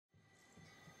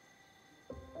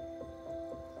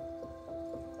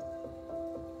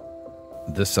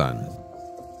The sun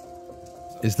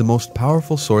is the most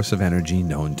powerful source of energy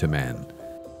known to man.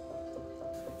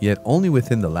 Yet only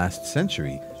within the last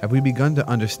century have we begun to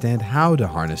understand how to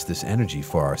harness this energy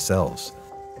for ourselves.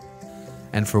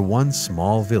 And for one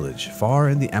small village far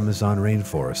in the Amazon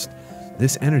rainforest,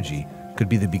 this energy could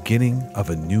be the beginning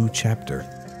of a new chapter.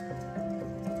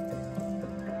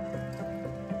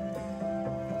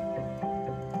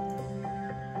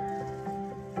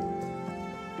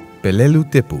 Pelelu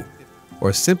Tepu,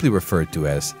 or simply referred to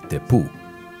as Tepu,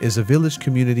 is a village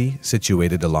community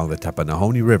situated along the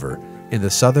Tapanahoni River in the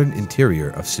southern interior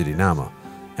of Suriname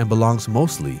and belongs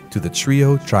mostly to the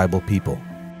Trio tribal people.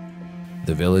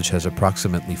 The village has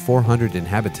approximately 400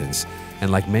 inhabitants,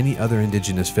 and like many other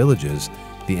indigenous villages,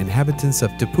 the inhabitants of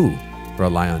Tepu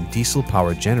rely on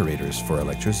diesel-powered generators for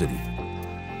electricity.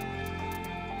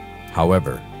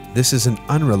 However, this is an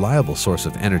unreliable source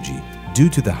of energy due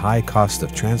to the high cost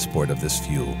of transport of this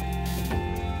fuel.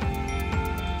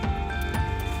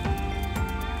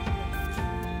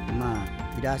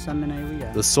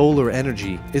 The solar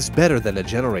energy is better than a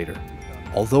generator.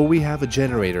 Although we have a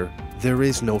generator, there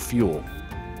is no fuel.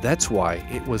 That's why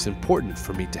it was important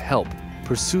for me to help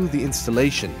pursue the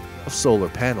installation of solar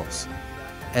panels.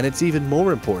 And it's even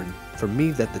more important for me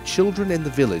that the children in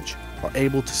the village are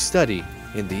able to study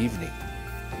in the evening.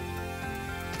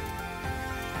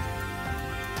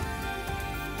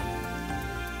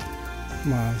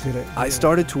 I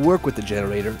started to work with the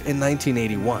generator in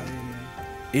 1981.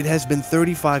 It has been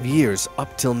 35 years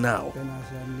up till now.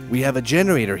 We have a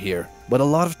generator here, but a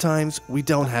lot of times we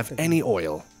don't have any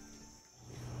oil.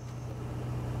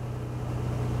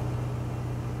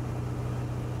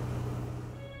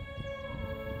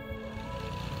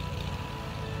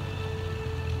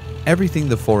 Everything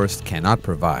the forest cannot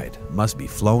provide must be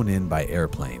flown in by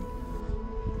airplane.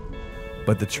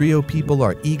 But the Trio people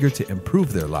are eager to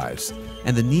improve their lives,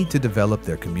 and the need to develop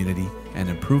their community and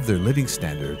improve their living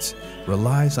standards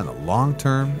relies on a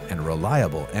long-term and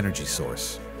reliable energy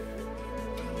source.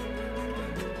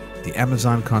 The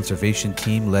Amazon Conservation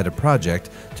Team led a project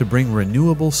to bring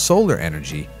renewable solar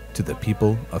energy to the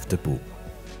people of Tepu.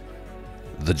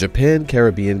 The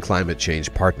Japan-Caribbean Climate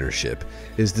Change Partnership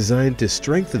is designed to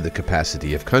strengthen the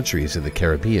capacity of countries in the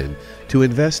Caribbean to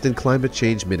invest in climate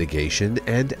change mitigation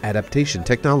and adaptation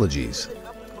technologies.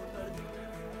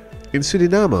 In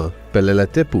Suriname, Pelelu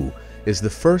Tepu is the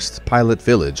first pilot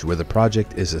village where the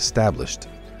project is established.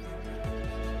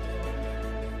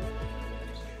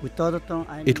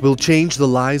 It will change the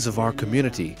lives of our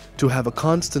community to have a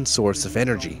constant source of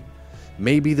energy.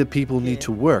 Maybe the people need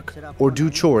to work or do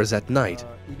chores at night.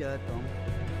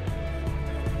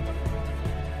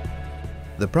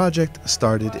 The project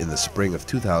started in the spring of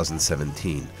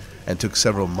 2017 and took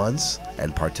several months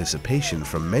and participation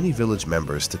from many village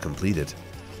members to complete it.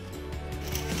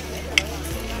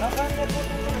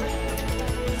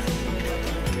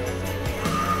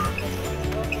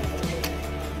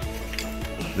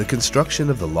 The construction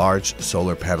of the large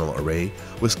solar panel array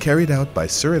was carried out by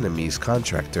Surinamese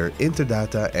contractor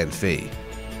Interdata and Fay.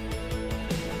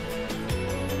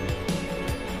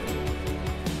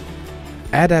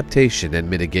 Adaptation and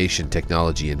mitigation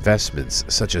technology investments,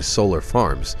 such as solar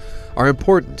farms, are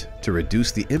important to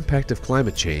reduce the impact of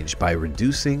climate change by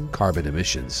reducing carbon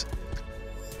emissions.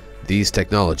 These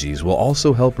technologies will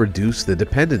also help reduce the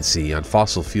dependency on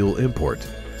fossil fuel import.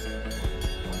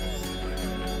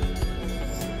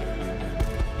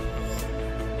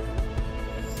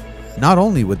 Not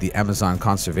only would the Amazon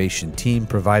Conservation Team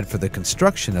provide for the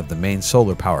construction of the main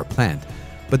solar power plant,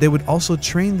 but they would also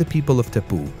train the people of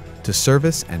Tepu to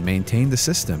service and maintain the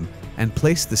system and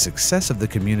place the success of the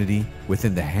community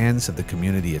within the hands of the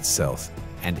community itself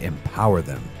and empower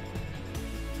them.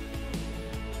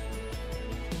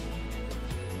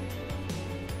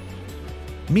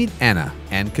 Meet Anna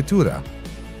and Katura,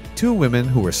 two women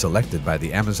who were selected by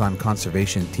the Amazon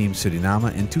Conservation Team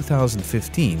Suriname in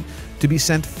 2015 to be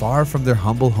sent far from their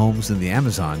humble homes in the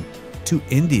Amazon to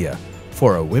India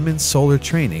for a women's solar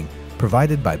training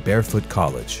provided by Barefoot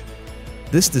College.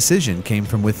 This decision came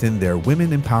from within their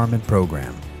Women Empowerment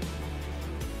Program.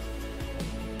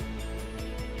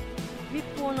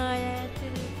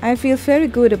 I feel very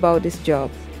good about this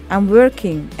job. I'm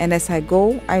working, and as I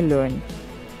go, I learn.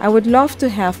 I would love to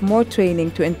have more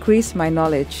training to increase my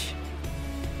knowledge.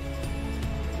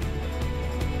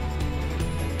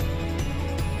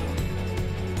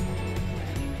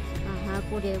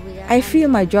 I feel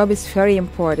my job is very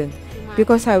important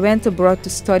because I went abroad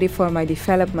to study for my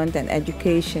development and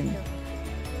education.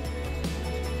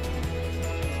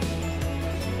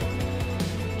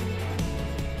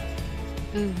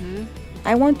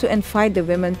 I want to invite the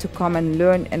women to come and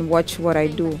learn and watch what I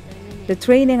do. The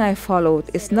training I followed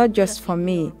is not just for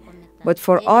me, but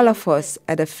for all of us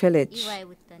at the village.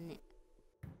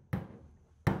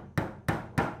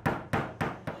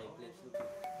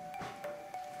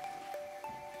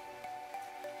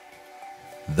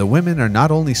 The women are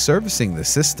not only servicing the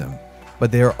system,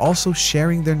 but they are also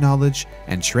sharing their knowledge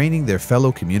and training their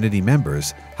fellow community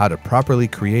members how to properly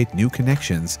create new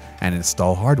connections and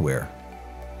install hardware.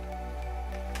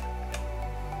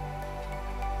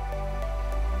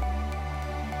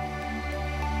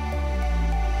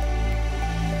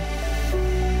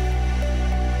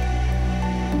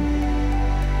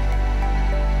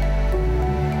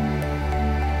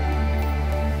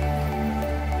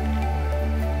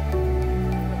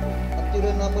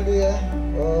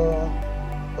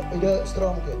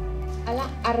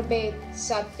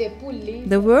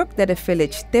 The work that the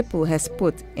village Tepu has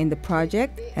put in the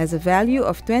project has a value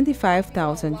of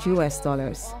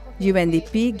 $25,000.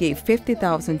 UNDP gave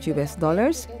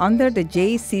 $50,000 under the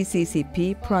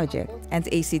JCCCP project, and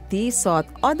ACT sought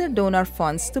other donor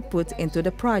funds to put into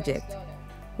the project.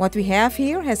 What we have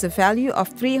here has a value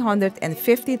of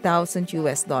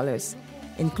 $350,000,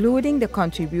 including the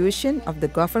contribution of the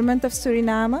government of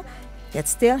Suriname that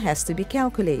still has to be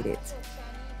calculated.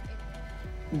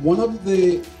 One of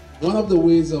the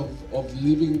ways of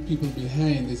leaving people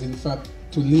behind is in fact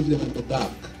to leave them in the dark.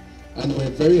 And we're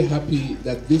very happy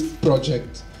that this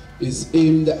project is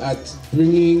aimed at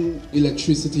bringing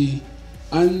electricity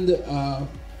and a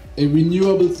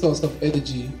renewable source of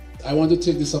energy. I want to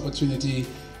take this opportunity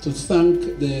to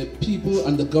thank the people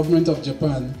and the government of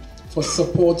Japan for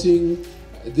supporting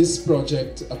this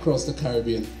project across the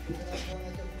Caribbean.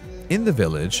 In the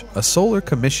village, a solar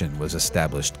commission was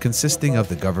established consisting of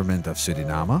the government of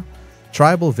Suriname,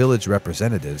 tribal village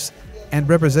representatives, and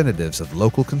representatives of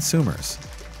local consumers.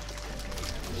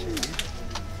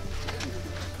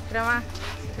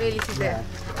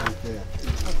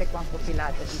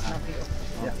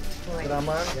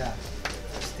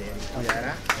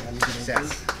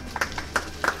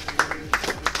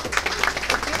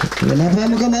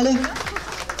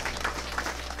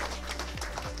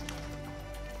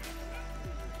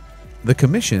 The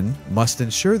Commission must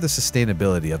ensure the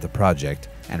sustainability of the project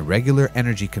and regular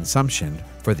energy consumption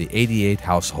for the 88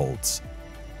 households.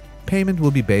 Payment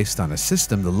will be based on a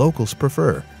system the locals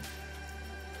prefer.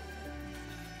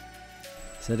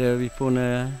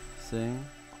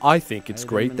 I think it's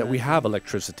great that we have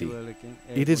electricity.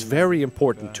 It is very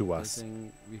important to us.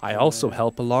 I also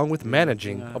help along with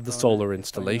managing of the solar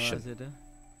installation.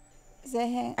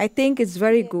 I think it's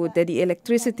very good that the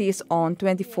electricity is on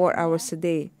 24 hours a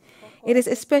day. It is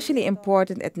especially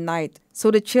important at night,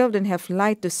 so the children have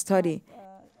light to study.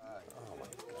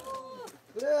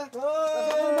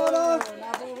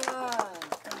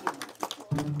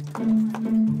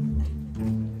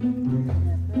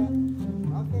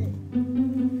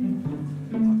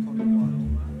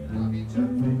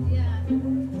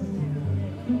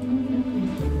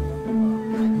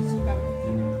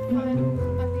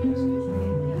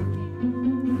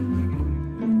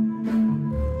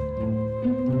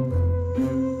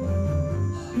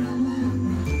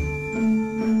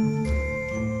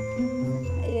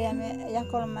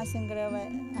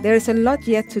 There is a lot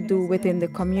yet to do within the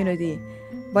community,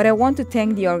 but I want to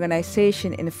thank the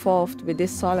organization involved with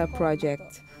this solar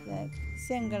project.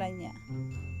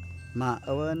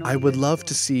 I would love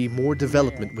to see more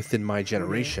development within my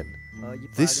generation.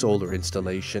 This solar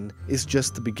installation is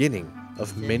just the beginning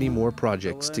of many more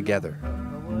projects together.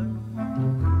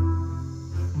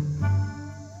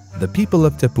 The people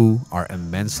of Tepu are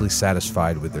immensely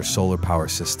satisfied with their solar power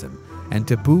system, and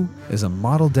Tepu is a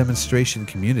model demonstration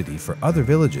community for other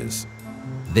villages.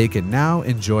 They can now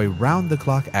enjoy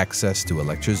round-the-clock access to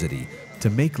electricity to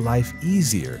make life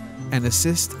easier and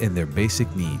assist in their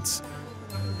basic needs.